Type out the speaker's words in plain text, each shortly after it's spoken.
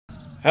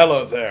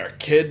Hello there,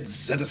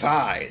 kids. It is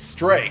I,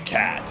 Stray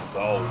Cat,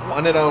 the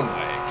one and only,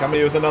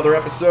 coming with another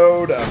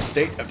episode of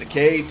State of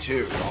Decay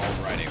 2.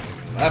 Alrighty,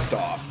 we left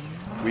off.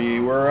 We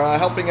were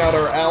helping out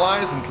our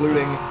allies,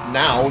 including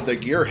now the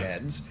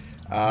Gearheads,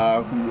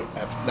 who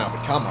have now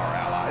become our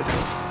allies.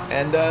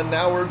 And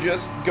now we're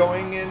just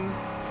going and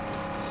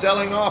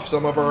selling off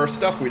some of our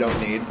stuff we don't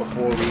need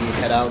before we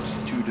head out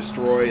to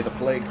destroy the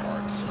plague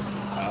hearts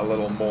a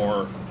little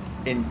more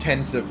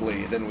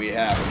intensively than we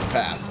have in the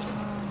past.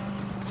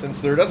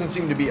 Since there doesn't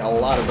seem to be a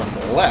lot of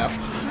them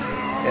left,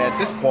 at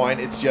this point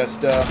it's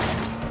just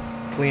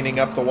cleaning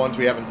up the ones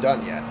we haven't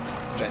done yet.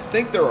 Which I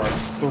think there are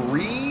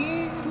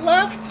 3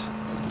 left?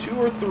 2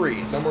 or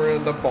 3, somewhere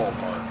in the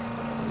ballpark.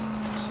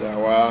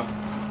 So,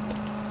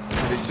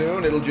 pretty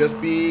soon it'll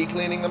just be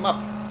cleaning them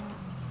up.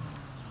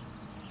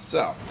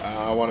 So,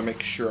 I want to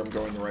make sure I'm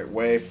going the right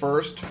way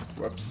first.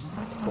 Whoops,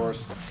 of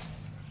course.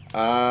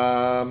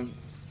 Oh,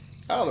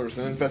 there's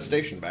an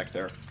infestation back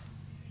there.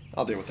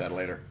 I'll deal with that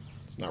later.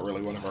 It's not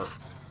really one of our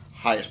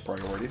highest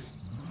priorities.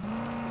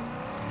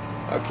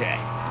 Okay.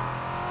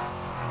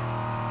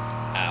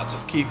 I'll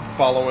just keep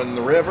following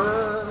the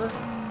river.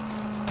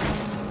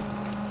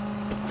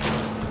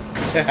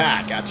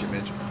 Haha, got you,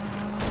 Midge.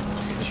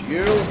 Get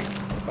you.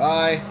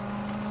 Bye.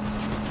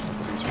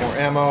 Produce more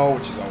ammo,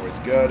 which is always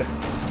good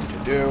to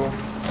do.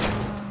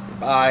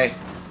 Goodbye.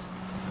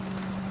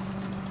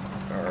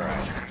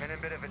 Alright. I'm in a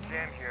bit of a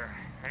jam here.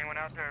 Anyone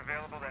out there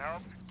available to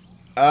help?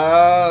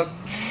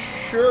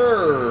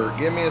 Sure.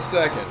 Give me a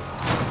second.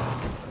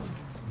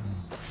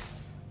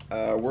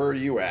 Where are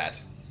you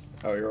at?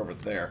 Oh, you're over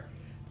there.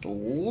 It's a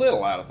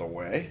little out of the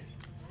way.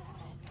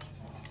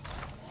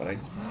 But I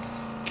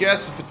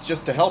guess if it's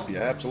just to help you,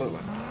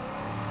 absolutely.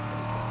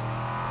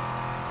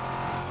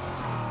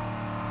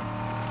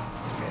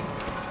 Okay.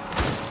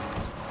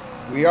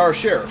 We are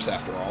sheriffs,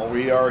 after all.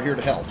 We are here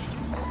to help.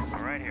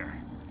 I'm right here.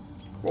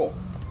 Cool.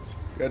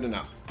 Good to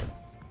know.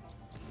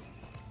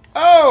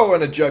 Oh,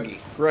 and a juggy.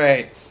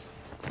 Great.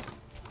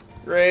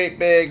 Great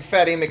big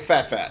fatty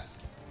McFat.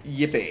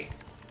 Yippee.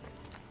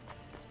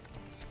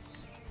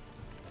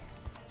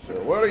 So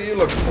what are you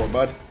looking for,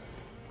 bud?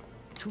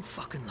 Too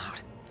fucking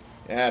loud.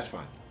 Yeah, that's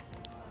fine.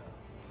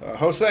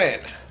 Hossein.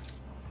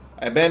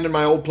 I abandoned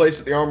my old place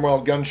at the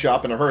Armwell gun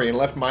shop in a hurry and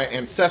left my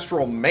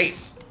ancestral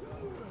mace.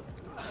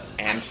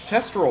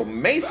 Ancestral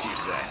mace, you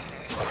say?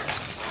 We're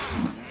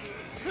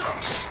setting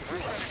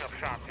up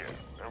shop here,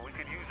 and we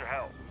could use your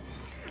help.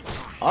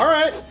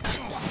 Alright.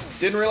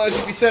 Didn't realize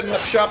you'd be setting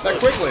up shop that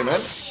quickly, man.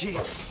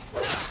 Shit.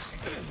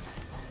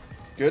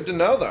 Good to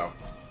know, though.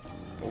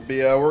 We'll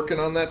be working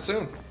on that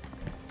soon.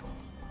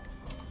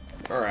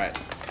 Alright.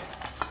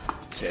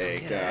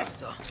 Take,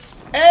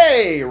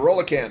 Hey!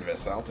 Roll a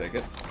canvas. I'll take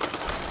it.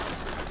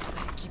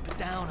 Keep it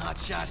down,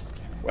 hotshot.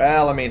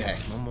 Well, I mean, hey.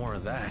 No more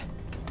of that.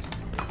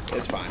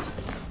 It's fine.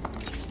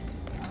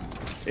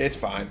 It's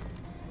fine.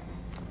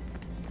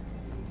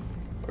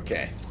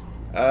 Okay.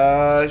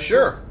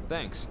 Sure.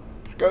 Thanks.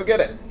 Go get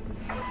it.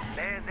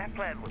 Man, that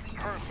plan was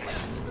perfect.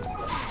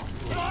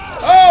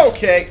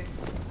 Okay.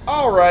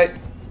 Alright.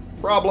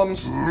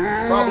 Problems.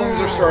 Problems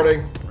are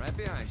starting. Right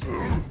behind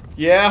you.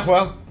 Yeah,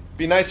 well,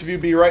 be nice if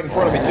you'd be right in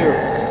front of me, too.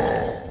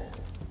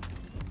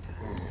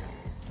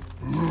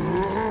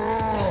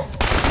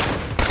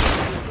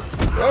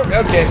 Oh,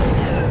 okay.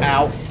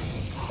 Ow.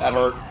 That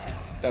hurt.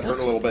 That hurt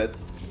a little bit.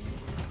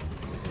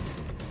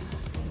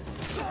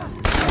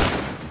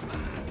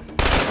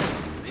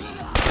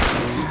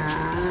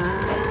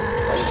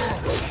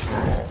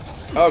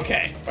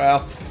 Okay,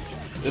 well,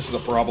 this is a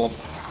problem.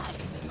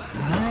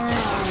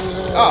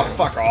 Oh,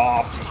 fuck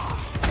off.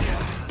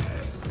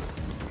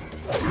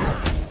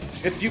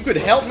 If you could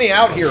help me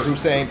out here,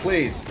 Hussein,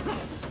 please.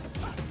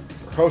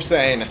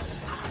 Hossein.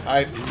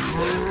 I'm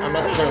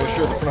not entirely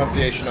sure the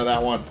pronunciation of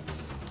that one.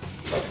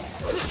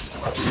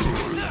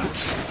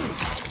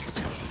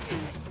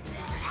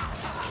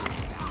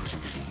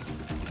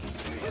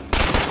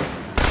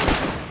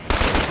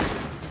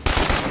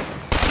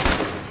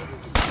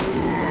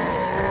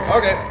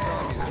 Okay.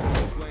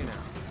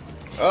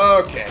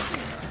 Okay.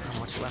 Not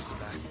much left of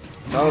that.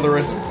 No, there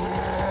isn't.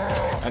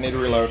 I need to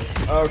reload.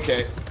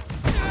 Okay.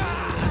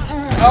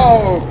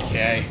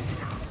 Okay.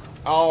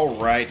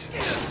 Alright.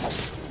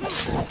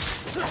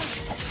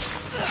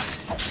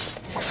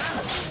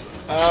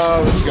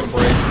 Oh, this is gonna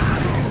break.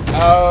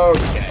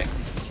 Okay.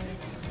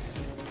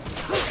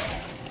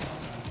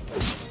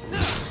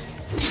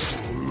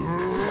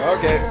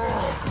 Okay.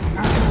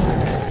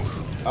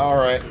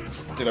 Alright.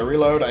 Did I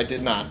reload? I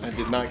did not. I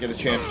did not get a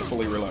chance to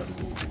fully reload.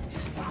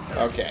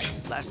 Okay.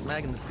 Last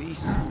mag in the piece.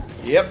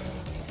 Yep.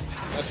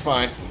 That's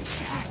fine.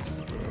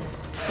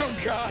 Oh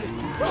god!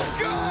 Oh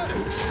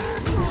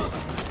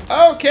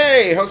god!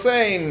 Okay,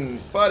 Hossein,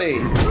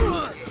 buddy.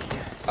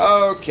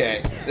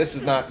 Okay, this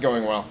is not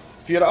going well.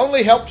 If you'd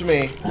only helped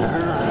me,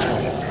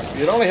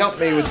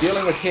 with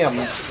dealing with him,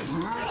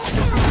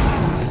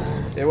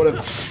 it would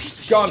have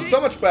gone so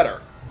much better.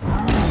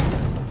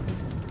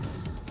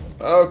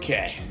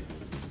 Okay.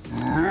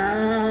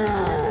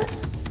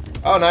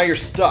 Oh, now you're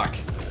stuck.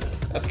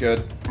 That's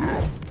good.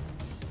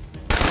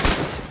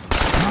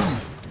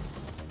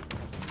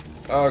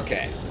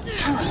 Okay.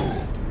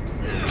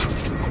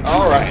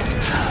 Alright.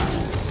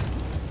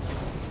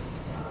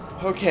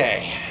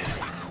 Okay.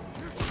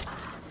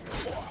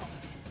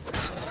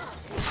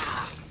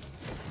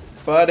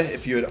 Bud,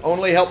 if you had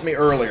only helped me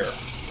earlier,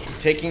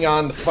 taking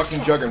on the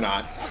fucking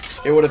Juggernaut,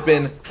 it would have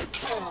been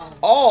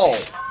all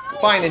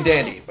fine and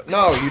dandy. But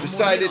no, you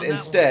decided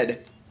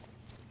instead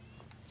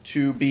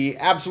to be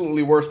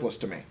absolutely worthless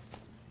to me.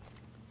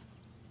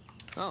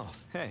 Oh,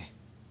 hey.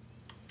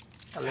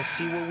 Let's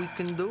see what we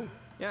can do.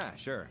 Yeah,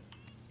 sure.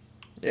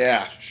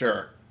 Yeah,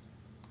 sure.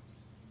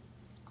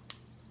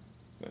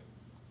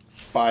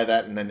 Buy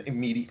that and then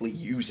immediately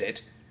use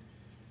it.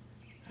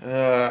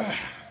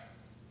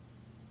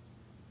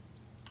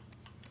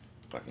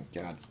 Fucking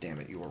gods damn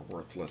it, you are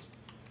worthless.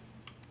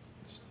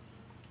 Just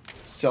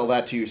sell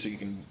that to you so you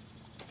can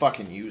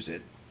fucking use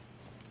it.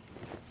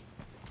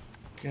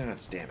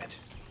 Gods damn it.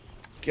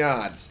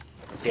 Gods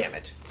damn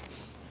it.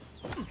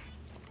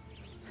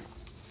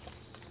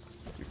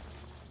 You've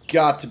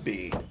got to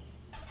be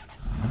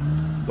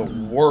the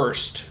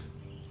worst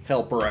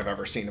helper I've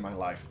ever seen in my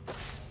life.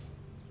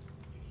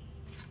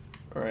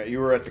 Alright, you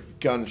were at the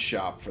gun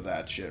shop for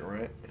that shit,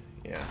 right?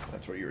 Yeah,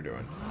 that's what you were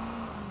doing.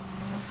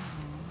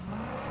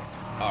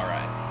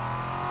 Alright.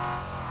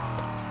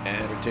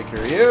 And we take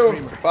care of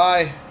you.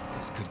 Bye.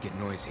 This could get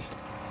noisy.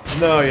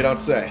 No, you don't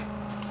say.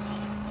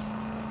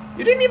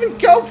 You didn't even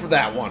go for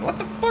that one. What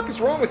the fuck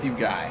is wrong with you,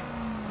 guy?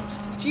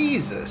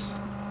 Jesus.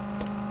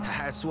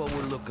 That's what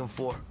we're looking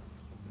for.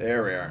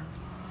 There we are.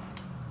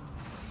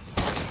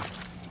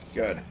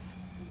 Good.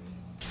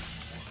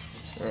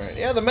 Alright,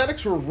 yeah, the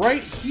medics were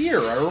right here.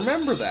 I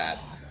remember that.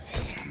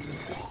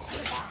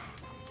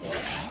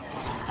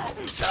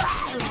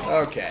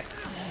 Okay.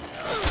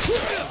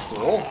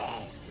 Cool.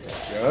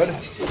 Good.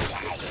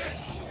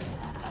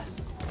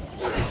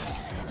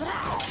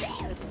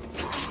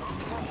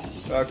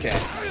 Okay.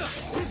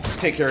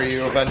 Take care of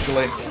you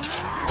eventually.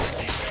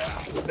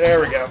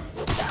 There we go.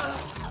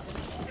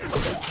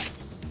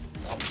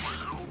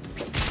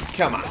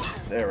 Come on.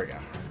 There we go.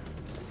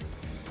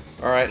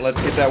 Alright,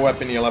 let's get that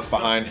weapon you left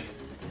behind.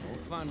 We'll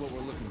find what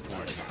we're looking for.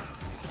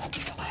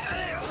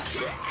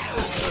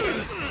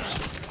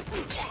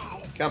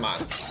 Come on.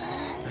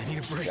 I need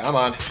a break. Come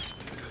on.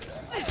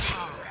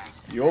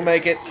 You'll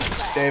make it,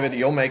 David.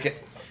 You'll make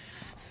it.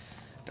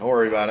 Don't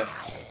worry about it.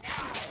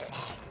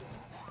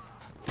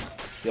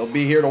 He'll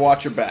be here to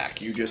watch your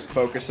back. You just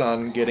focus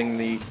on getting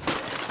the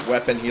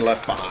weapon he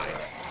left behind.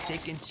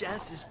 Taking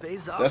chances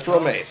pays off.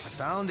 Ancestral mace.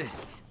 Found it.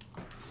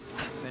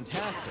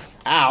 Fantastic.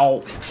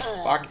 Ow.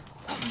 Fuck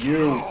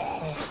you.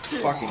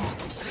 Fucking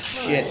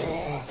shit.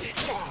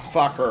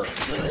 Fucker.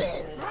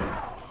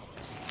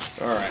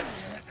 Alright.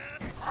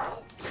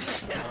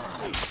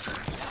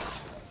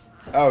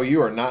 Oh,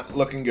 you are not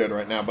looking good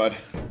right now, bud.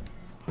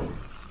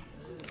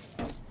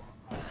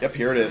 Yep,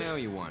 here it is. I know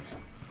you want.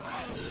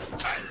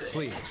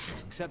 Please,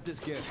 accept this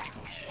gift.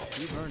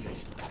 You've earned it.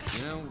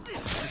 You know, I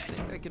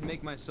think I could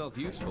make myself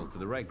useful to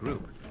the right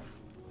group.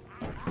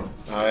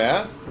 Oh,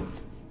 yeah?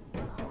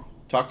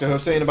 Talk to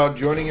Hossein about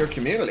joining your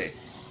community.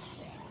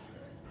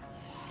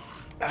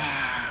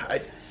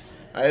 I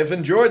have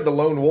enjoyed the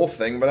lone wolf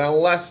thing, but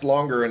I'll last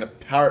longer in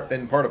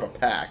part of a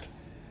pack.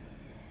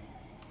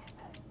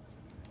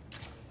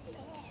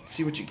 Let's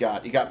see what you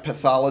got. You got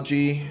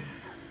pathology.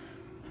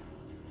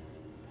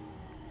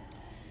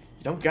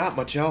 You don't got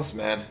much else,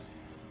 man.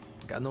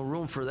 Got no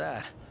room for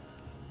that.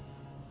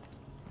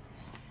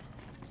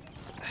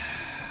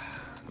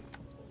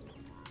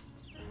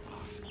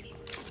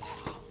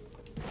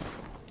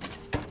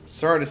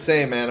 Sorry to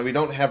say, man, we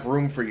don't have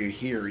room for you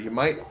here. You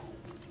might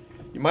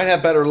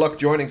have better luck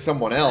joining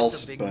someone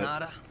else, Big but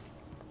nada.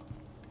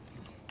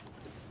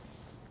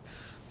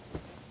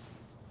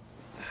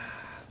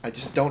 I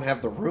just don't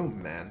have the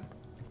room, man.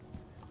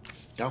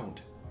 Just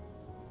don't.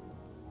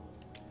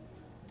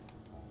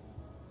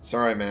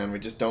 Sorry, man. We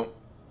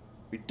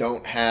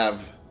don't have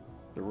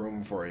the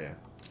room for you.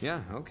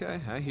 Yeah, okay,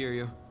 I hear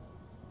you.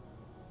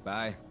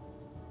 Bye.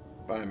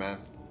 Bye, man.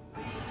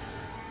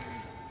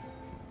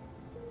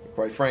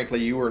 Quite frankly,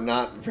 you were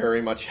not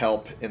very much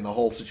help in the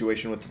whole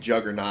situation with the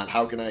Juggernaut.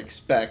 How can I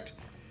expect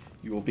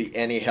you will be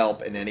any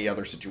help in any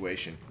other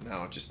situation?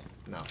 No, just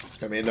no. It's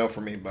gonna be a no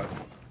for me, bud.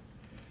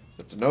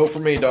 It's a no for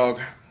me, dog.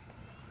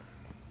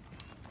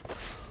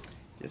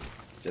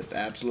 Just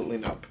absolutely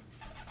nope.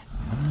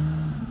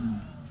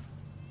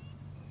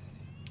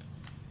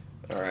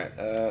 Alright,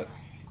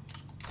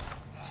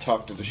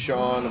 talk to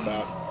Deshaun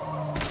about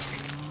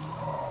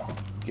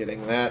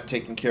getting that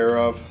taken care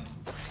of.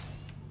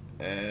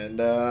 And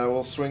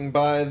we'll swing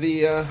by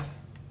the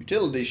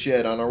utility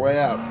shed on our way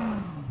out.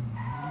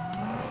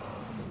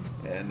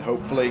 And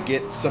hopefully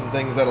get some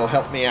things that'll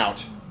help me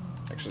out.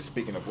 Actually,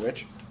 speaking of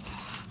which,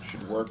 I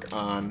should work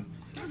on...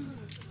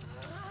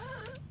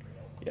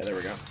 Yeah, there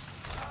we go.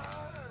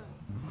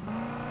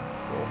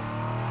 Cool.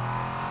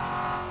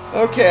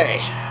 Okay.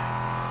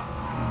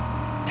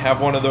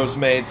 Have one of those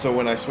made so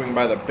when I swing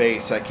by the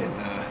base I can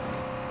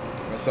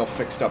get myself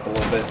fixed up a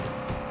little bit.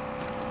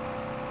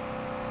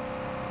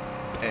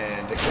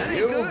 And take care of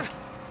you.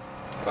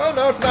 Oh,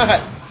 no, it's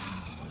not.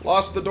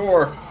 Lost the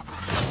door.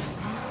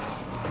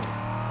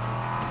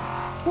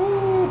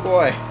 Woo,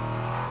 boy.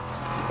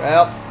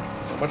 Well,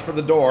 so much for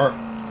the door.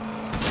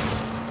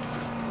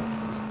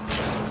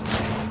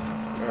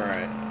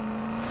 Alright.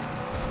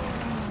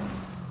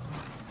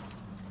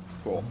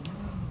 Cool.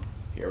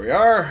 Here we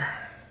are.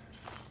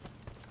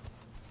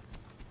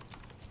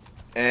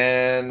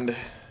 And...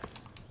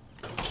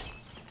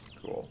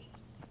 cool.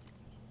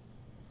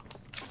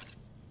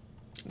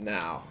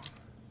 Now.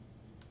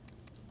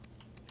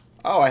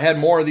 Oh, I had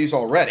more of these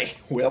already.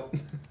 Well,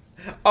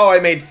 oh, I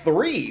made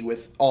 3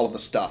 with all of the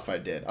stuff I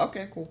did.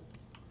 Okay, cool.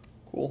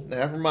 Cool,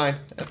 never mind.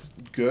 That's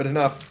good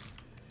enough.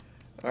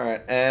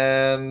 Alright,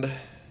 and...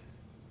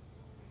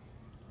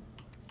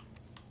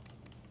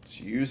 let's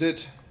use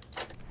it.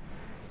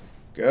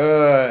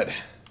 Good.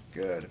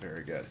 Good,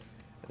 very good.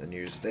 And then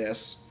use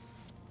this.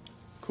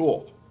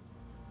 Cool.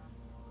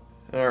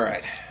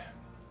 Alright.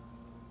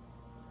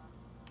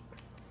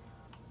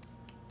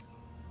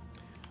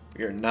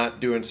 We are not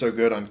doing so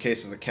good on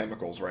cases of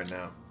chemicals right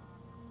now.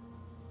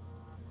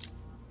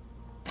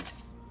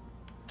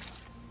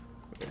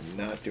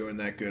 We're not doing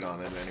that good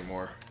on them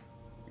anymore.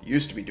 We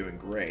used to be doing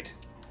great.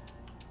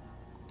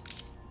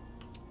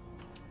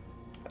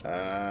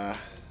 Cases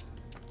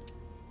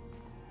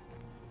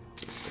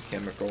of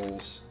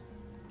chemicals.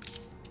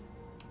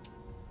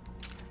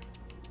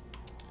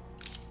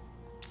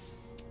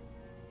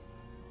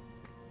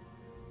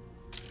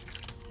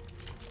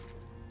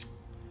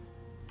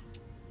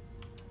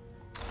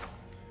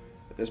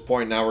 At this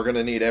point now, we're going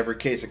to need every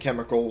case of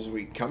chemicals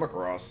we come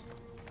across.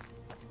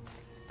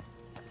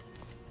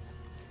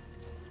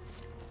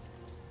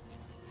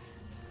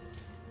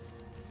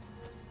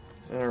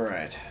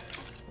 Alright.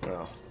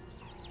 Well.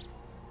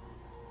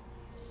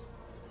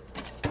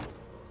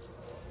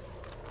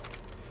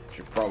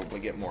 Should probably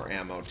get more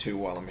ammo too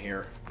while I'm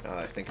here, now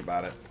that I think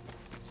about it.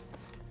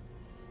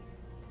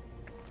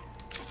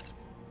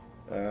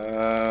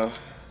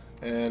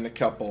 And a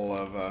couple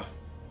of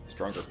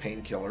stronger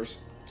painkillers.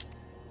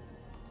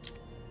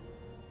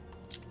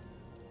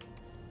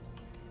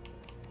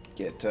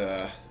 Get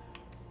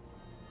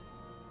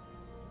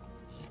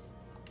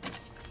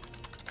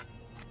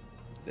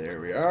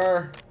there we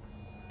are.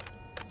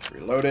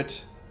 Reload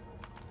it.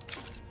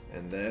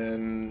 And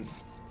then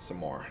some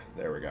more.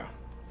 There we go.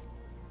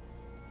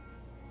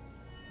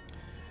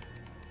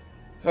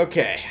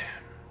 Okay.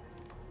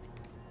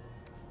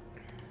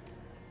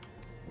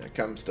 When it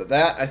comes to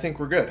that, I think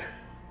we're good.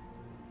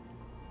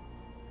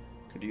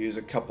 Could use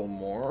a couple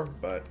more,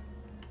 but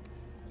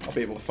I'll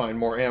be able to find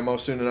more ammo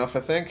soon enough,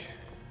 I think.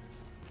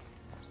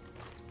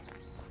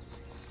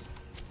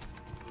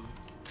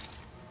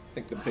 I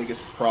think the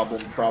biggest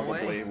problem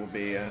probably will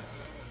be... I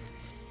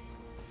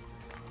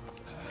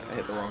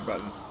hit the wrong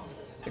button.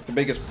 I think the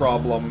biggest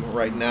problem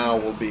right now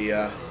will be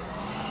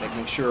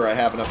making sure I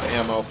have enough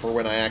ammo for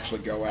when I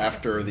actually go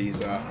after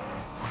these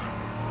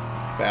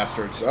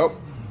bastards. Oh.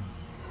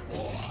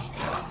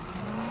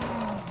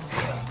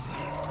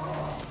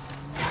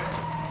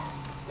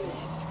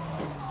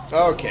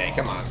 Okay,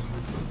 come on.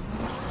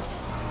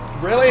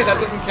 Really?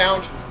 That doesn't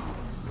count?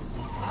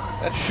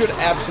 That should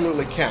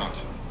absolutely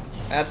count.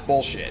 That's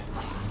bullshit.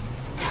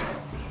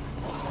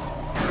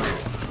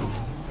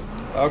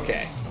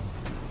 Okay.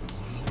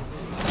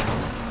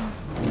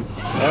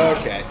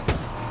 Okay.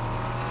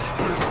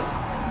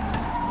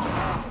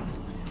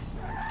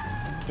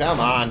 Come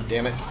on,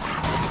 damn it.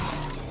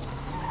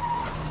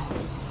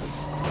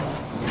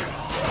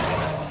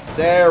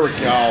 There we go.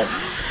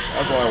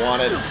 That's what I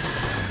wanted.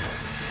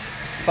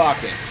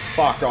 Fucking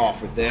fuck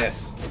off with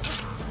this.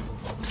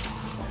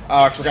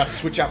 Oh, I forgot to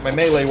switch out my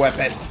melee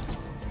weapon.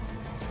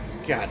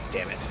 God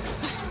damn it.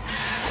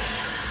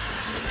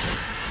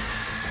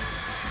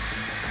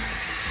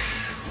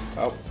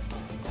 Oh.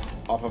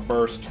 Off a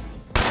burst.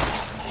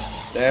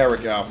 There we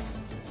go.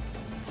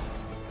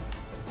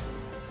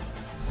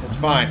 It's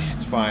fine.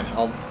 It's fine.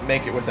 I'll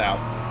make it without.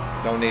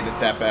 Don't need it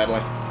that badly.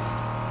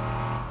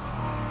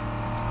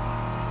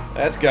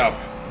 Let's go.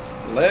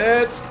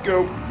 Let's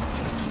go.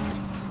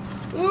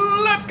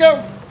 Let's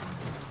go.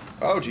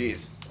 Oh,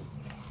 jeez.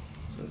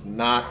 This is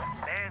not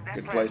a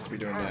good place to be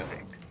doing that.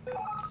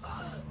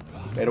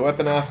 Made a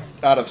weapon out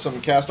of some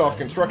cast-off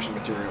construction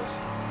materials.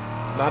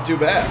 It's not too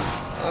bad.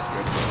 That's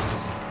good.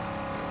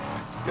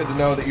 Good to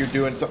know that you're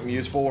doing something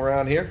useful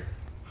around here.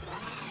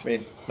 I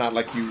mean, not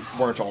like you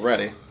weren't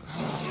already.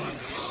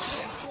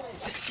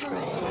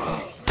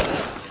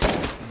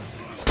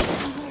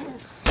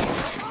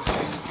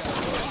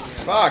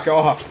 Fuck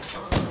off.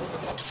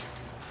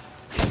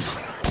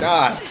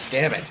 God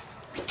damn it.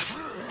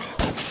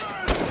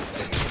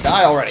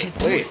 Die already,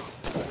 please.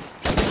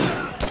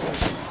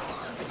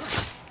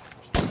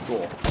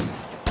 Cool.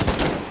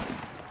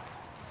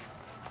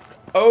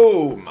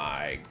 Oh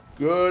my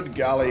good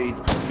golly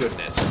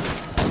goodness.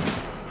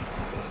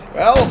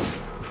 Well,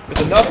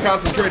 with enough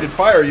concentrated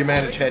fire you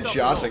manage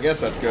headshots, I guess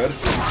that's good.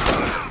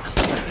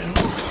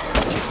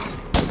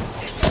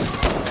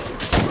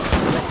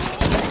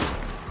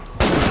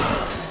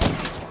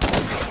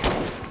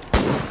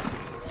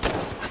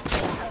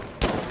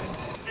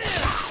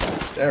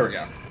 There we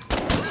go.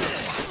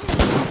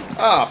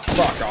 Ah,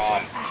 fuck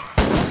off.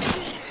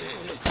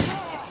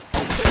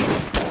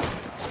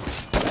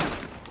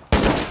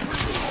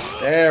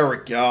 There we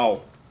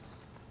go.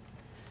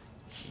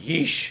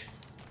 Yeesh.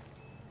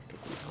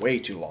 Took way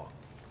too long.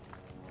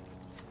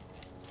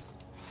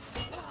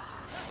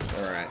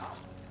 Alright.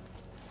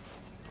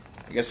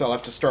 I guess I'll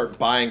have to start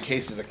buying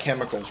cases of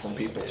chemicals from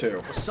people,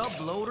 too. What's up,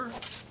 bloater?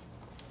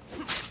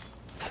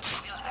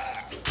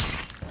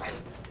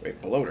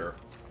 Wait, bloater?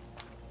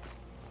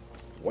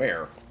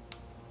 Where?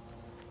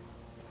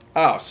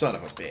 Oh, son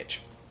of a bitch.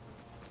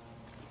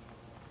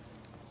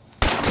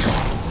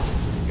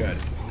 Good.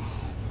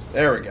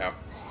 There we go.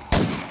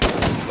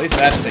 At least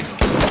that's taken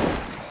care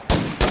of.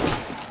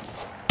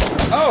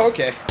 Oh,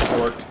 okay. That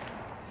worked.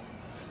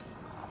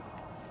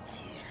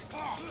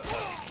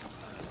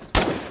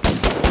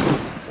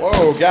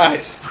 Whoa,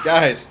 guys.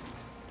 Guys.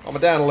 Calm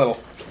it down a little.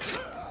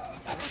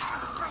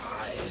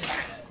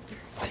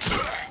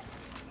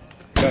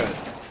 Good.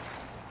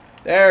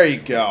 There you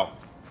go.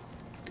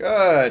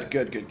 Good,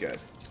 good, good, good.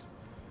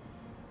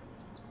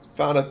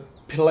 Found a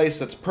place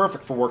that's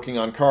perfect for working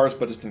on cars,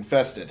 but it's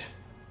infested.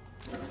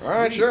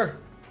 Alright, sure.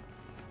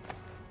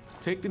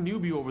 Take the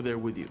newbie over there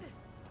with you.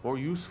 More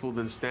useful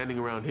than standing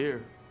around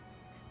here.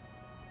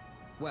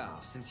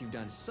 Well, since you've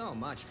done so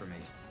much for me.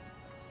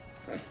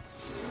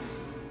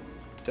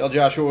 Tell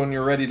Joshua when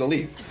you're ready to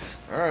leave.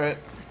 Alright.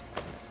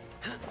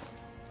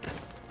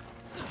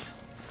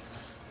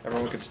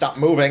 Everyone could stop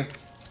moving.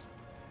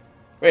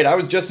 Wait, I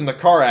was just in a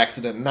car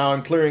accident, and now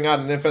I'm clearing out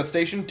an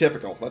infestation?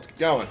 Typical. Let's get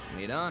going.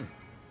 Lead on.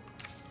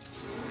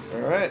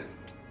 Alright.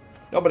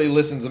 Nobody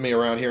listens to me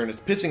around here, and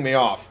it's pissing me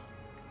off.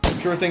 I'm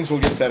sure things will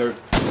get better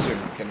soon.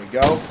 Can we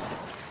go?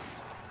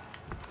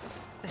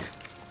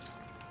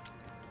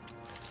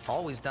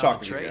 Always down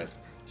Talk to to you trade. guys.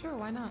 Sure,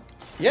 why not?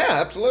 Yeah,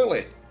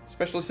 absolutely.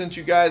 Especially since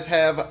you guys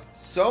have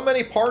so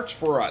many parts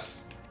for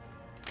us.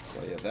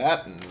 So yeah,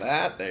 that and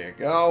that. There you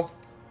go.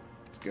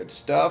 It's good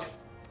stuff.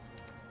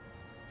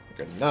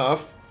 Good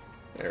enough.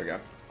 There we go.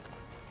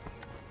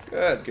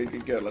 Good, good,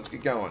 good, good. Let's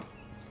get going.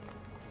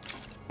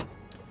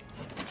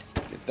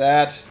 Get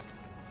that.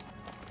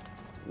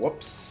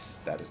 Whoops.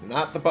 That is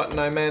not the button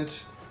I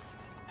meant.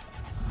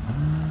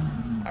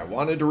 I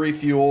wanted to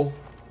refuel.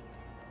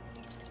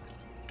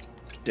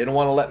 Didn't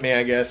want to let me,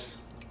 I guess.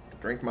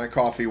 Drink my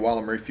coffee while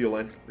I'm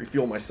refueling.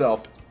 Refuel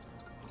myself.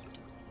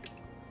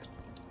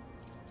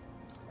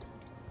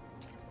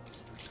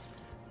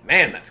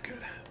 Man, that's good.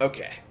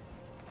 Okay.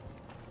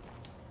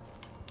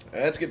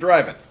 Let's get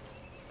driving.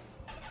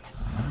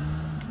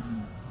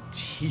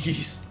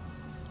 Jeez.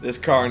 This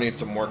car needs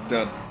some work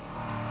done.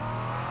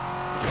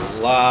 A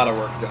lot of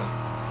work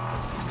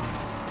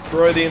done.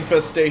 Destroy the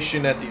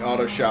infestation at the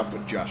auto shop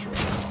with Joshua.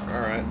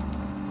 Alright.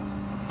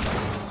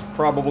 It's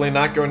probably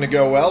not going to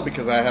go well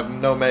because I have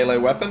no melee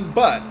weapon,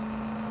 but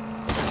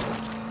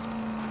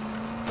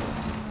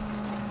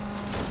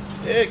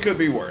it could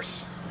be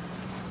worse.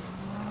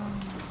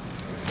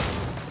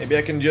 Maybe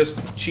I can just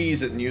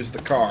cheese it and use the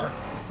car,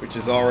 which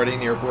is already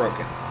near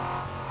broken.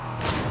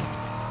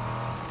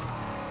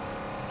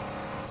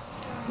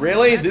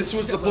 Really? This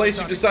was the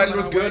place you decided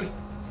was good?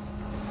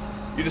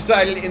 You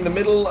decided in the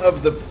middle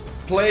of the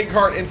plague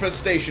heart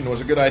infestation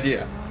was a good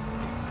idea.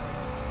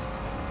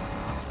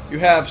 You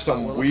have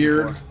some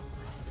weird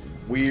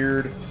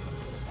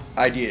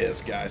ideas,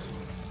 guys.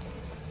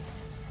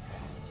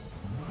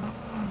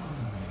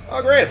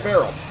 Oh great, a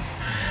feral.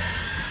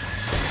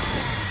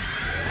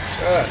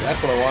 Good,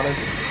 that's what I wanted.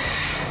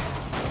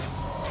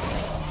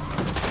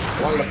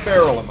 I wanted a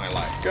feral in my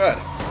life. Good.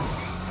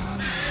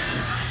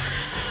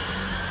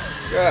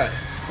 Good.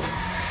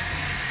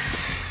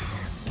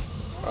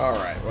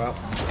 Alright, well.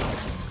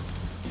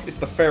 At least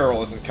the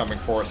feral isn't coming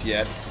for us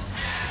yet.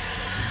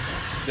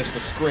 Just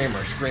the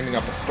screamer screaming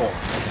up a storm.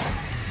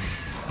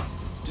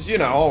 Just, you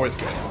know, always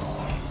good.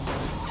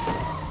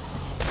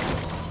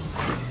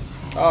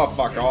 Oh,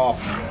 fuck off.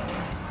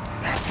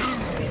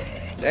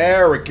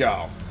 There we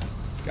go.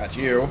 Got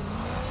you.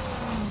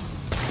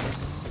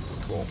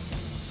 Cool.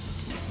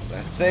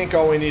 I think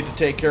all we need to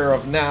take care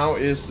of now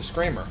is the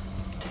screamer.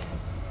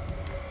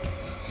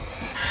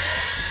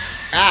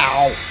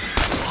 Ow! Well,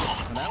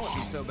 that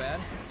wasn't so bad.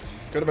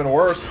 Could have been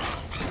worse.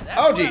 That's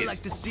Oh, what I'd jeez. like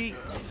to see.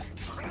 Oh,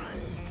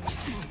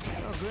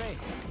 great.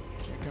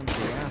 Here comes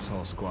the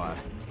asshole squad.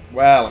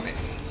 Well, I mean,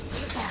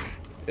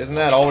 isn't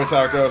that always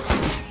how it goes?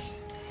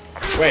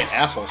 Wait,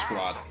 asshole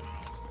squad.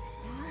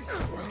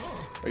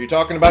 Are you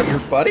talking about your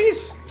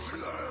buddies?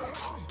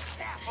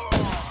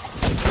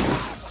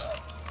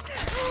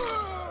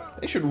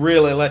 They should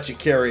really let you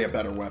carry a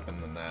better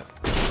weapon than that.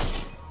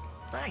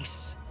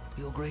 Nice.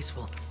 Real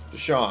graceful.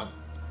 Deshaun,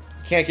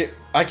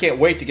 I can't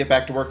wait to get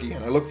back to work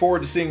again. I look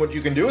forward to seeing what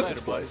you can do with this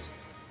place.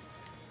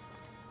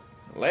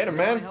 Later,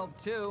 man. Help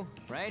too,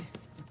 right?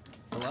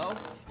 Hello?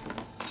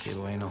 Que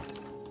bueno.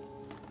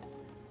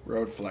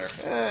 Road flare.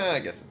 I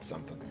guess it's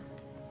something.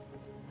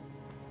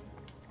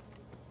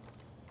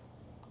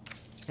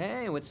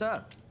 Hey, what's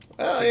up?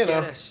 Well, you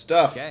know, Get us.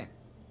 stuff. Okay.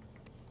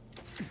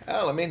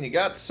 Well, I mean, you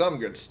got some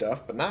good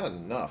stuff, but not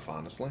enough,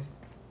 honestly.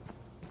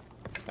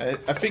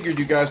 I figured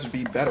you guys would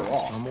be better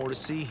off. No more to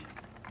see.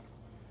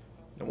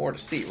 No more to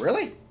see.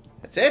 Really?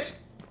 That's it?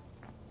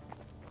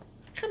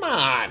 Come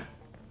on.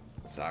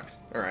 Sucks.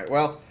 Alright,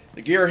 well,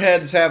 the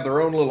Gearheads have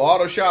their own little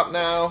auto shop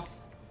now.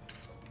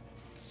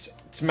 It's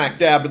smack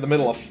dab in the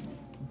middle of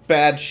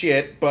bad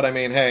shit, but I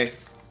mean, hey.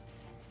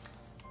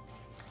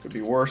 Could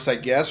be worse, I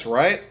guess,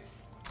 right?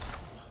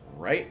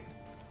 Right?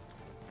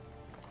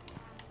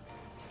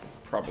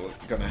 Probably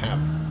gonna have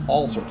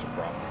all sorts of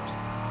problems.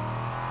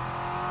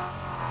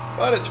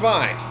 But it's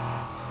fine.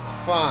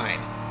 It's fine.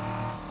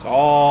 It's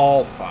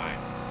all fine.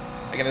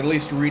 I can at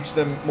least reach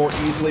them more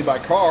easily by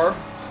car.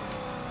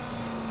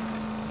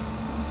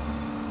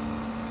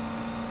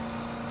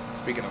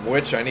 Speaking of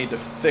which, I need to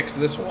fix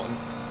this one.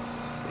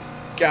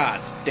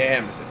 Gods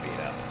damn, is it beat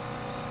up.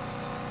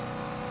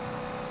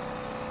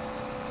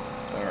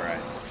 Alright.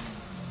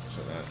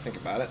 So now think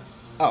about it.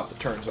 Oh, the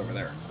turn's over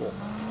there. Cool.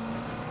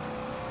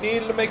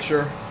 Needed to make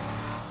sure.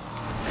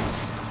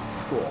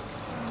 Cool.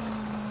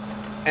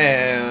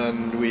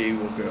 And we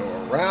will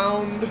go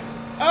around.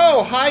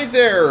 Oh, hi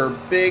there,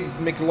 big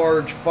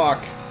McLarge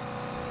fuck.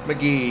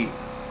 McGee.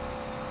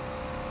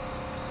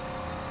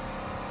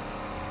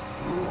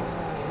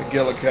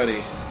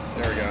 McGillicuddy.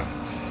 There we go.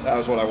 That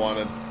was what I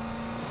wanted.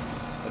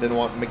 I didn't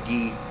want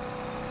McGee.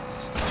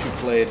 It's too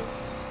played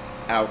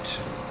out.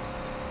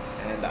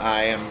 And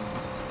I am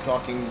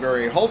talking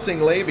very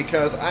haltingly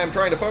because I'm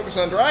trying to focus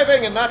on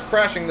driving and not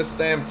crashing this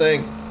damn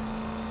thing.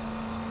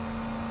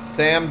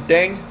 Damn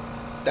ding.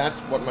 That's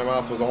what my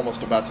mouth was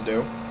almost about to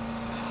do.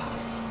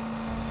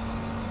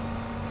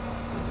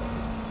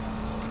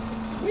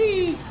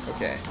 Whee!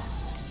 Okay.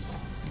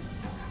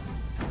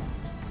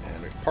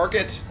 And we park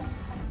it.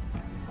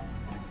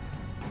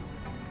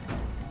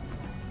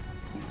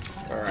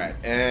 Alright,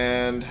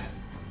 and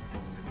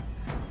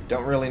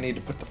don't really need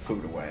to put the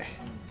food away.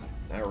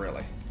 Not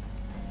really.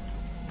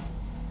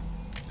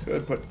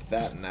 Could put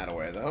that and that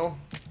away, though.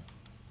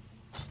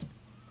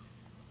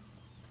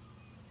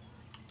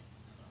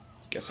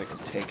 Guess I can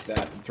take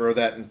that and throw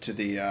that into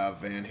the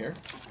van here.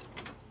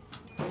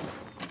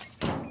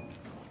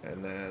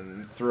 And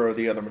then throw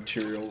the other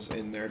materials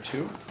in there,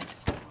 too.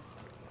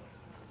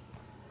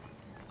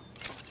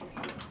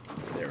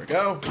 There we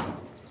go.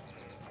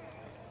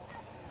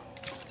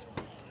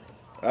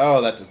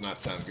 Oh, that does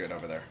not sound good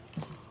over there.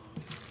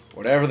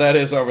 Whatever that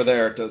is over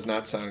there, it does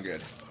not sound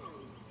good.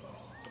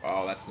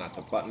 Oh, that's not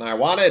the button I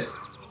wanted.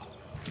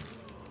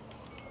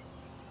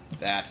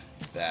 That.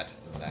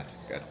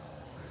 Good.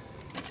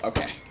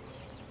 Okay.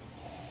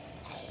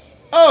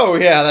 Oh,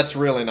 yeah, that's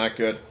really not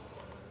good.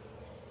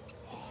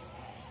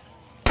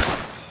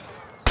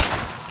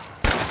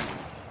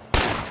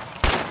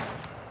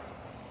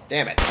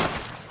 Damn it.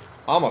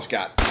 Almost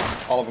got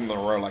all of them in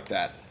a row like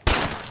that. Would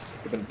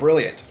have been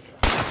brilliant.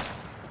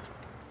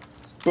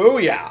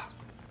 Booyah!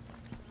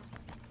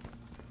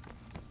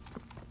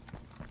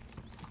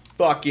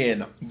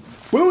 Fucking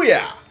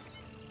booyah!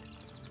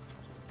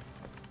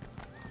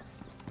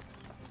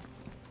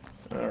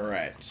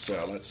 Alright,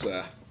 so let's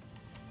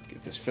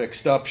get this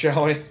fixed up,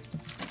 shall we?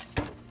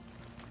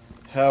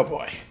 Oh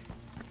boy.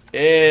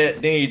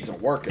 It needs a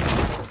workout.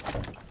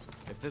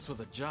 If this was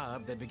a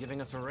job, they'd be giving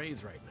us a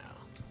raise right now.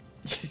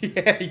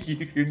 Yeah,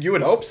 you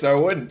would hope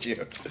so, wouldn't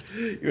you?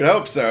 You would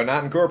hope so,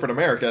 not in corporate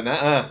America,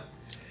 nuh-uh.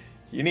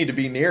 You need to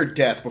be near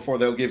death before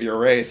they'll give you a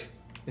raise.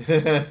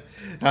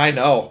 I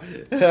know.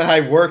 I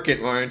work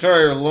it my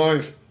entire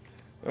life.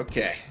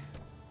 Okay.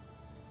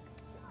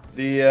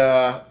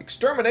 The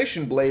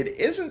extermination blade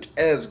isn't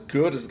as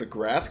good as the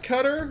grass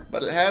cutter,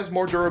 but it has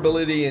more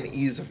durability and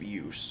ease of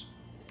use.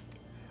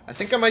 I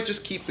think I might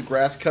just keep the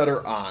grass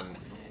cutter on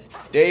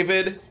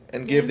David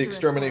and give the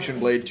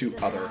extermination blade to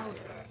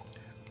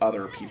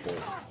other people.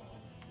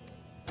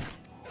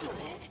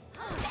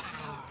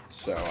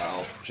 So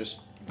I'll just...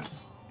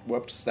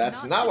 Whoops,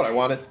 that's not what I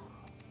wanted.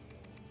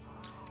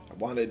 I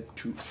wanted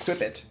to equip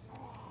it.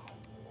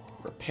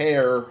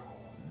 Repair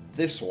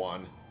this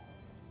one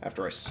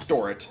after I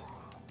store it.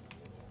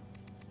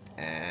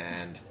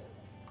 And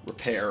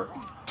repair.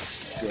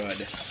 Good.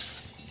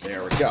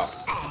 There we go.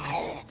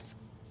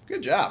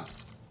 Good job.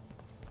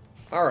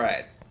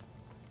 Alright.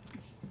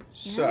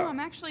 So, I'm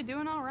actually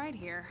doing all right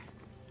here.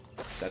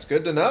 that's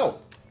good to know.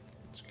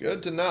 It's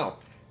good to know.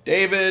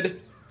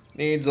 David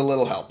needs a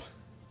little help,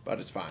 but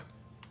it's fine.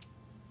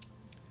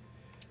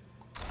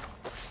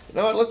 You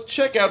know what? Let's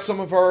check out some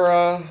of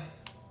our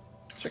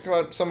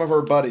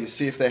buddies,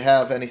 see if they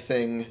have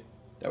anything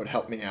that would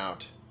help me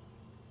out.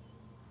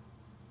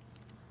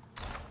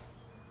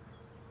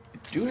 I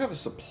do have a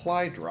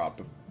supply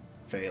drop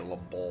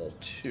available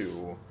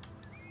too.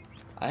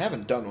 I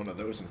haven't done one of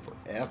those in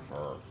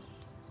forever.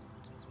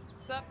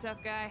 Sup,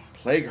 tough guy?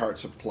 Plague Heart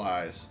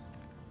supplies.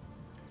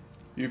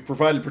 You've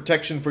provided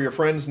protection for your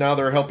friends. Now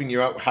they're helping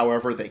you out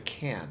however they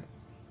can.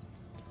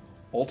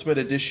 Ultimate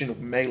Edition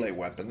melee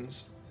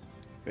weapons.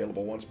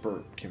 Available once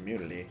per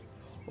community.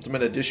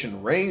 Ultimate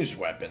Edition ranged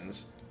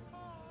weapons.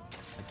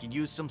 I could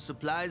use some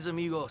supplies,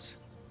 amigos.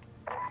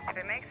 If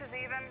it makes us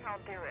even, I'll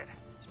do it.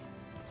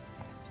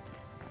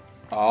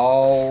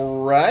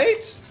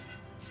 Alright.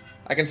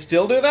 I can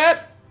still do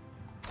that?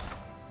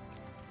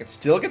 I can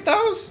still get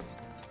those?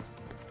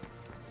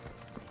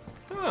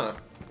 Huh.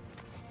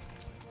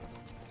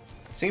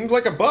 Seems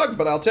like a bug,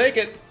 but I'll take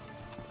it.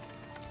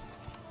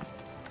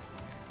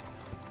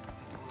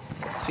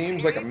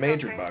 Seems like a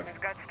major bug. We've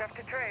got stuff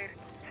to trade.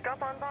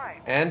 Stop on by.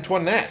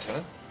 Antoinette,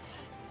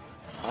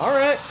 huh?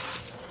 Alright.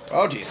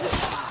 Oh, jeez.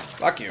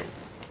 Fuck you.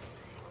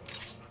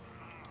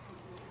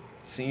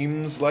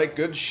 Seems like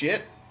good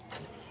shit.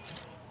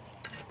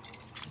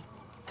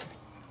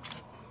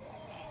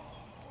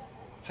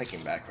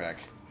 Hiking backpack.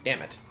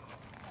 Damn it.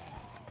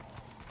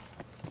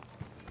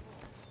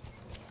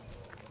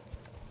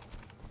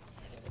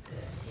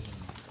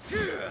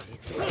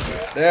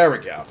 There we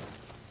go.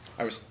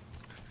 I was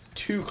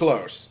too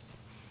close.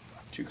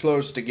 Too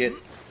close to get...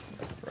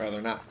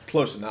 Rather, not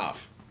close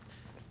enough.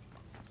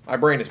 My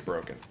brain is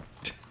broken.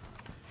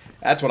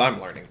 That's what I'm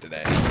learning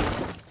today.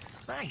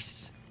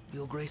 Nice.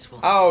 Real graceful.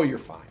 Oh, you're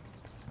fine.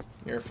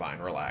 You're fine.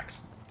 Relax.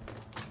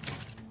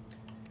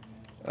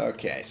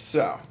 Okay,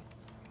 so.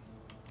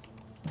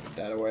 Put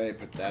that away,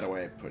 put that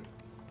away, put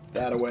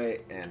that away,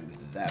 and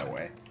that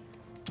away.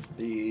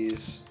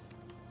 These.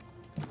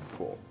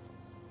 Cool.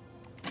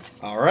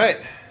 Alright.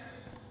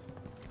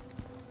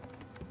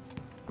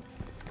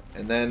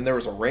 And then there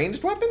was a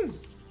ranged weapon?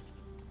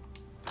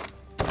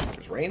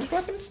 There's ranged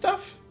weapon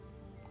stuff?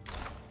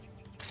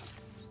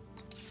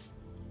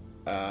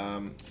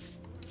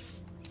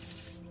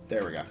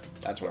 There we go.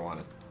 That's what I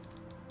wanted.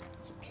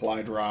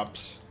 Supply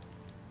drops.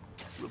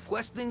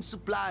 Requesting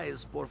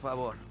supplies, por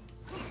favor.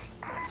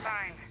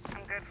 Fine.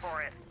 I'm good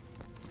for it.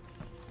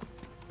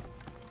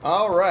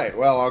 Alright,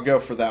 well, I'll go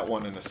for that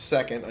one in a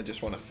second. I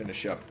just want to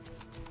finish up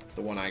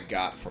the one I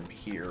got from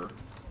here.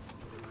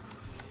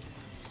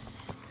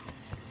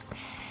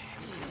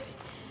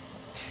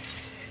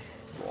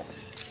 Cool.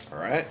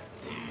 Alright.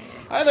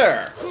 Hi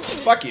there!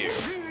 Fuck you.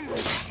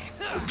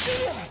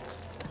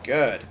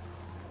 Good.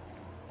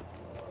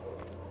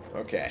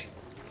 Okay.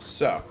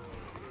 So.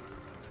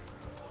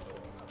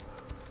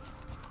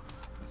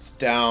 It's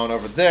down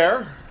over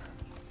there.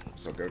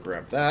 So I'll go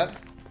grab that.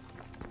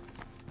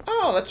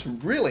 Oh, that's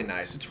really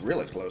nice. It's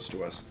really close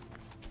to us.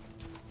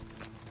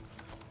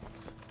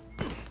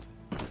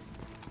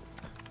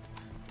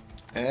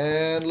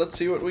 And let's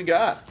see what we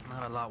got.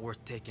 Not a lot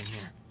worth taking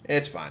here.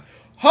 It's fine.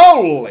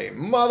 Holy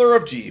mother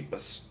of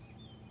Jeebus.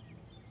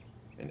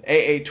 An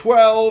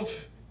AA-12,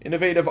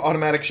 innovative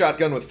automatic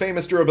shotgun with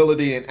famous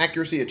durability and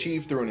accuracy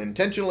achieved through an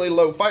intentionally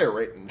low fire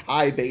rate and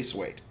high base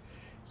weight.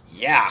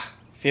 Yeah,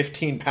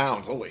 15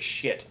 pounds. Holy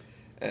shit.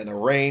 And a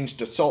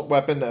ranged assault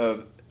weapon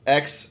of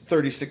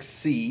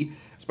X-36C,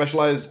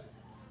 specialized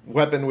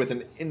weapon with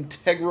an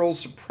integral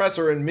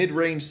suppressor and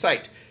mid-range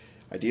sight,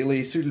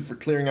 ideally suited for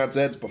clearing out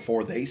Zeds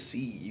before they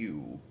see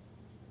you.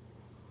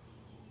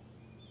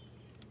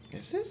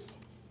 Is this?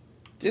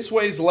 This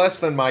weighs less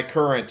than my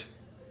current.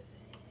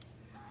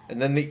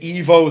 And then the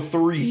Evo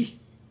 3.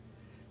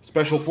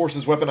 Special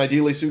Forces weapon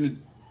ideally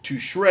suited to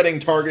shredding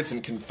targets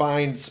in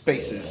confined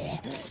spaces.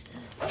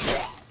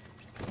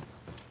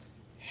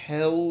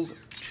 Hells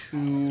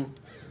to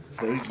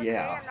the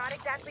yeah. I'm not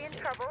exactly in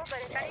trouble, but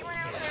if anyone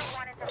out there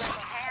wanted to lend a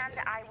hand,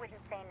 I wouldn't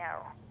say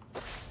no.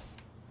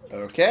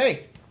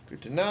 Okay.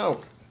 Good to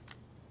know.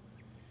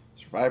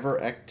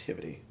 Survivor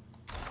activity.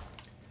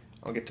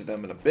 I'll get to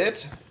them in a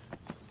bit.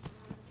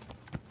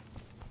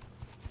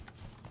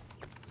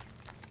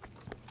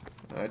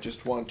 I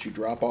just want to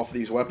drop off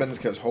these weapons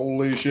because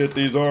holy shit,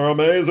 these are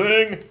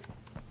amazing!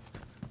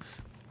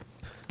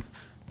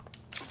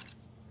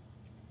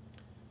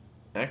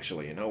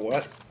 Actually, you know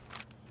what?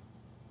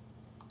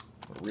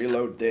 I'll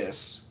reload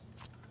this.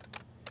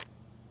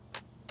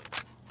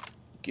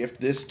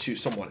 Gift this to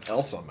someone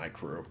else on my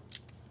crew.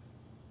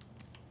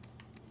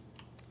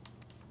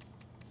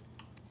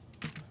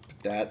 Put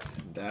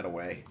that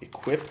away.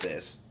 Equip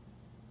this.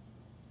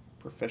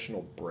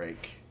 Professional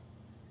break.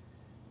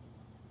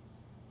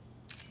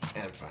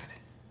 And fine.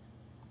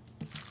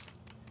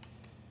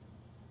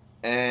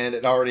 And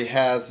it already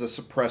has a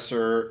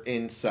suppressor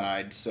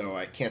inside, so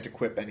I can't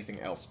equip anything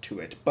else to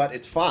it. But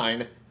it's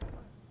fine.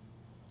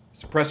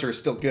 Suppressor is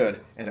still good,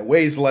 and it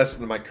weighs less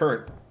than my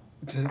current,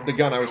 the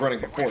gun I was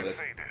running before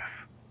this.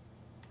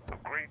 A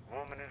great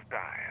woman is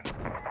dying.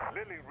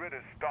 Lily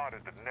Ritter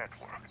started the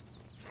network.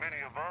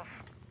 Many of us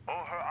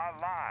owe her our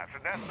lives,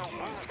 and that's no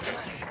bullshit.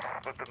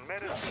 But the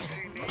medicine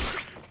she needs,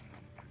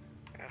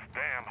 it's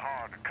damn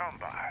hard to come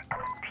by.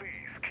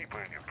 Please keep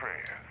her in your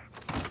prayers.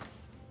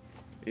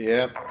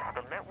 Yep.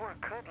 The network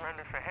could lend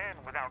us a hand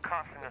without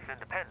costing us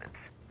independence.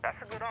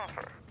 That's a good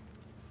offer.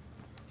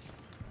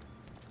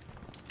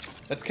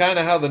 That's kind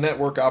of how the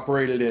network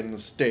operated in the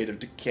State of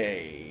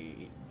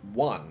Decay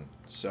 1,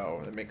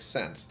 so it makes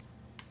sense.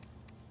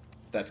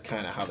 That's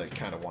kind of how they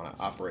kind of want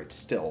to operate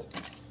still.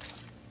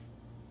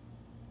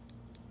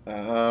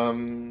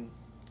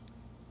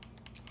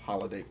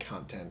 Holiday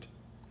content.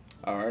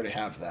 Oh, I already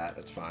have that.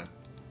 That's fine.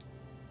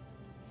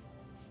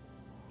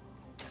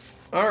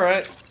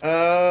 Alright,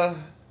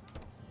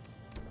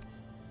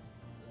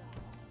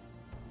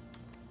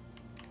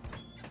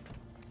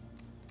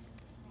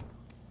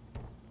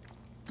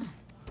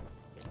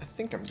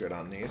 think I'm good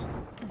on these.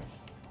 I'll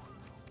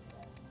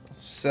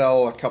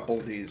sell a couple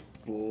of these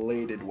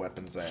bladed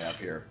weapons I have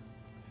here.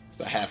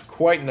 So I have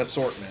quite an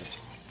assortment.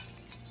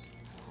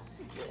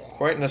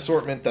 Quite an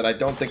assortment that I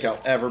don't think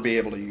I'll ever be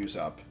able to use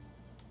up.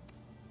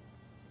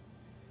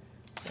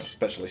 I'll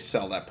especially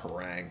sell that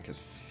parang, because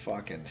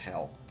fucking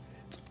hell.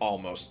 It's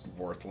almost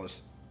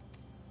worthless.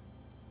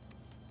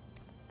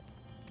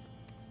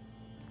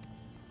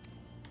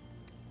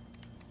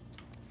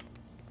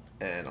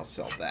 And I'll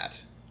sell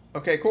that.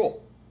 Okay,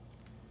 cool.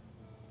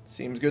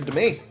 Seems good to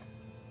me.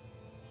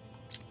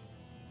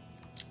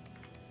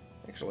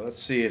 Actually,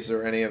 let's see. Is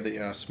there any of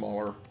the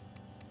smaller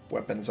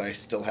weapons I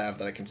still have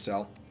that I can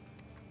sell?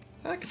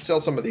 I could sell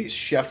some of these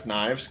chef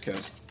knives,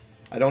 because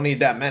I don't need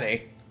that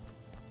many.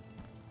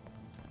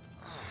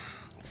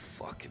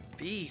 Fucking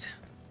beat.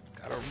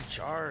 Gotta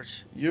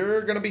recharge.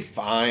 You're gonna be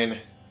fine.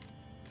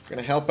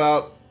 Gonna help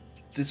out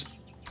this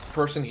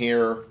person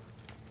here.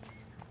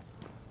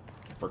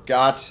 I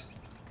forgot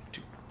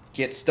to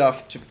get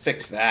stuff to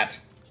fix that.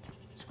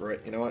 Screw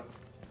it. You know what?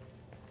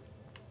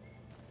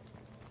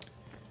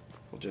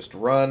 We'll just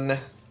run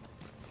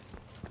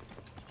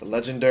the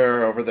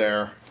legendary over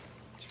there.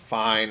 It's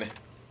fine.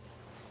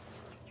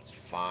 It's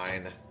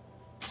fine.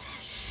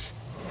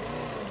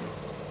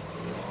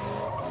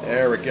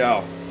 There we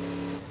go.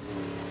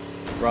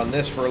 Run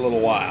this for a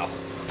little while.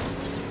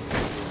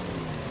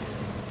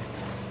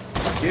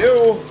 Fuck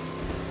you.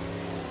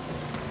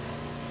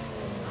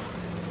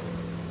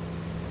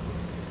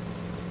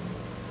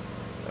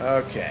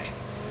 Okay.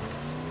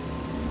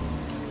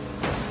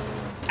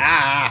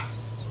 Ah!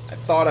 I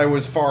thought I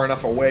was far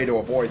enough away to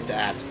avoid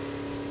that.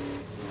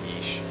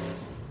 Yeesh.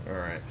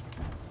 Alright.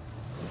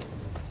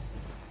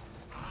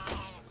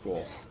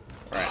 Cool.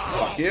 Alright,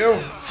 fuck you.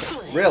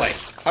 Really?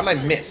 How did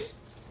I miss?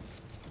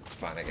 It's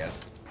fine, I guess.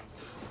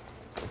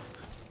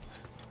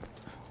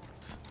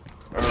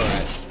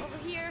 Alright.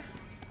 Over here.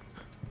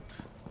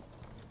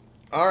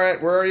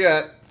 Alright, where are you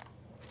at?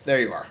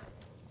 There you are.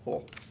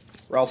 Cool.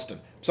 Ralston.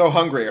 I'm so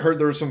hungry. I heard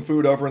there was some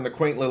food over in the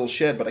quaint little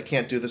shed, but I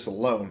can't do this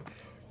alone.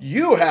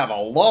 You have a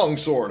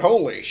longsword.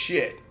 Holy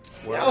shit.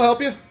 Yeah, I'll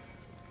help you.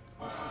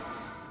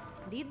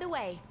 Lead the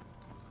way.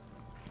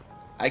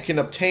 I can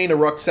obtain a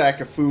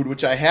rucksack of food,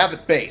 which I have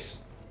at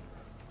base.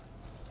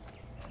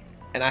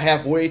 And I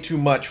have way too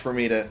much for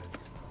me to...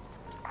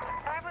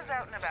 I was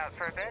out and about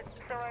for a bit,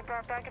 so I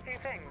brought back a few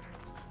things.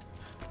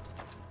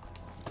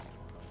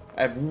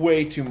 I have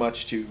way too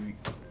much to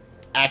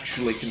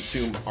actually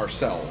consume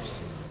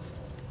ourselves.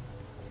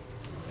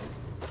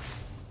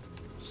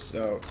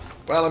 So,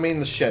 well, I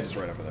mean, the shed is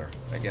right over there.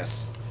 I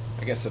guess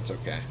that's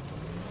okay.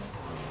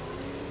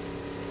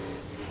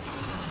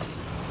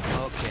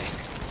 Okay.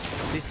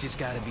 This has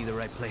got to be the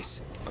right place.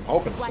 I'm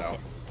hoping so. Watch it.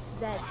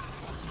 Zed.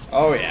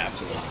 Oh, yeah,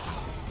 absolutely.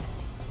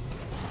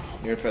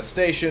 New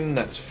infestation,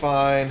 that's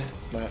fine.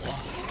 It's not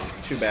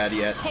too bad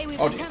yet. Hey,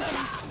 we've Oh, got jeez.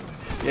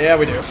 company. Yeah,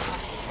 we do.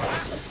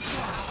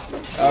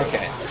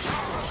 Okay.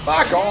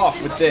 Fuck off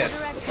with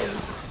this.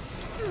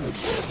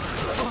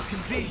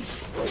 Fucking beat.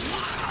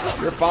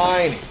 You're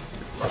fine.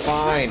 You're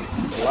fine.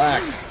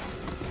 Relax.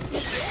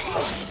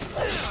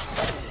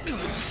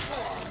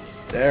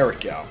 There we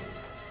go.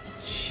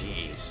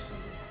 Jeez.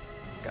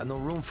 Got no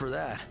room for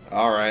that.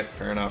 Alright,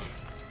 fair enough.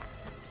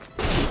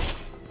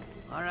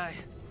 All right.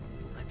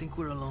 I think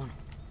we're alone.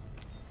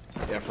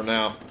 Yeah, for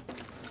now.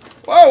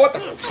 Whoa, what the...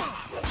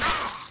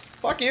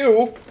 Fuck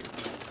you.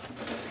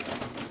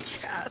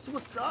 That's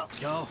what's up.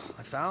 Yo,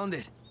 I found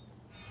it.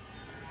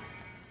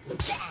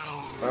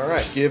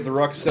 Alright, give the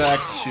rucksack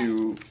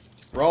to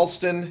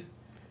Ralston.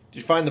 Did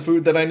you find the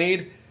food that I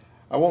need?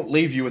 I won't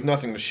leave you with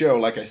nothing to show.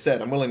 Like I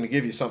said, I'm willing to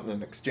give you something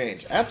in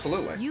exchange.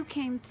 Absolutely. You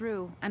came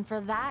through, and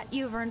for that,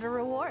 you've earned a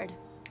reward.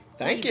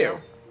 Thank you.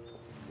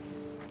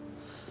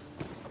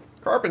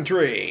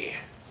 Carpentry.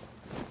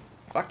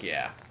 Fuck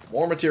yeah.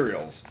 More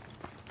materials.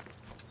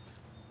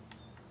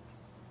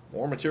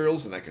 More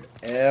materials than I could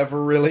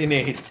ever really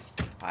need.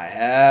 I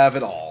have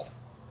it all.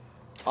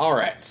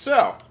 Alright,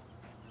 so.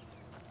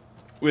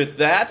 With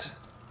that,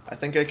 I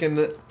think I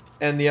can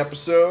end the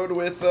episode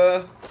with,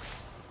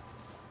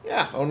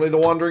 yeah, only the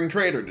Wandering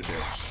Trader to do.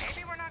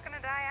 Maybe we're not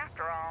gonna die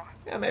after all.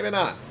 Yeah, maybe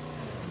not.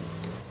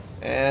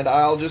 And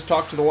I'll just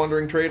talk to the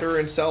Wandering Trader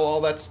and sell all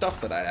that stuff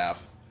that I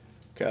have.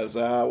 Because,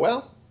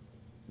 well,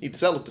 need to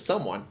sell it to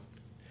someone.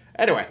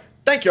 Anyway,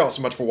 thank you all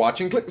so much for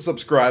watching. Click the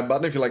subscribe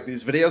button if you like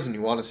these videos and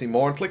you want to see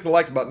more. And click the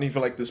like button if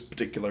you like this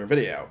particular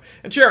video.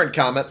 And share and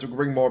comment so we can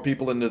bring more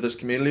people into this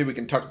community. We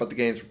can talk about the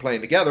games we're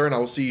playing together. And I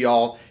will see you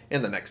all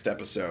in the next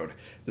episode.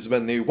 This has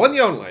been the one and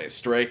only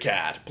Stray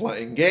Cat,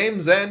 playing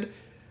games and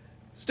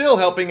still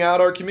helping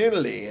out our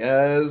community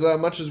as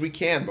much as we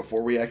can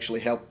before we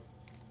actually help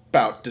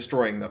out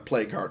destroying the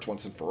plague hearts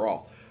once and for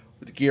all.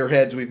 With the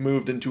Gearheads, we've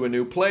moved into a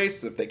new place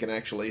that they can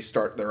actually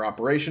start their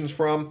operations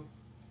from.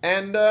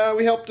 And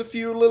we helped a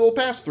few little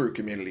pass-through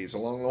communities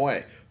along the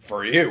way.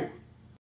 For you.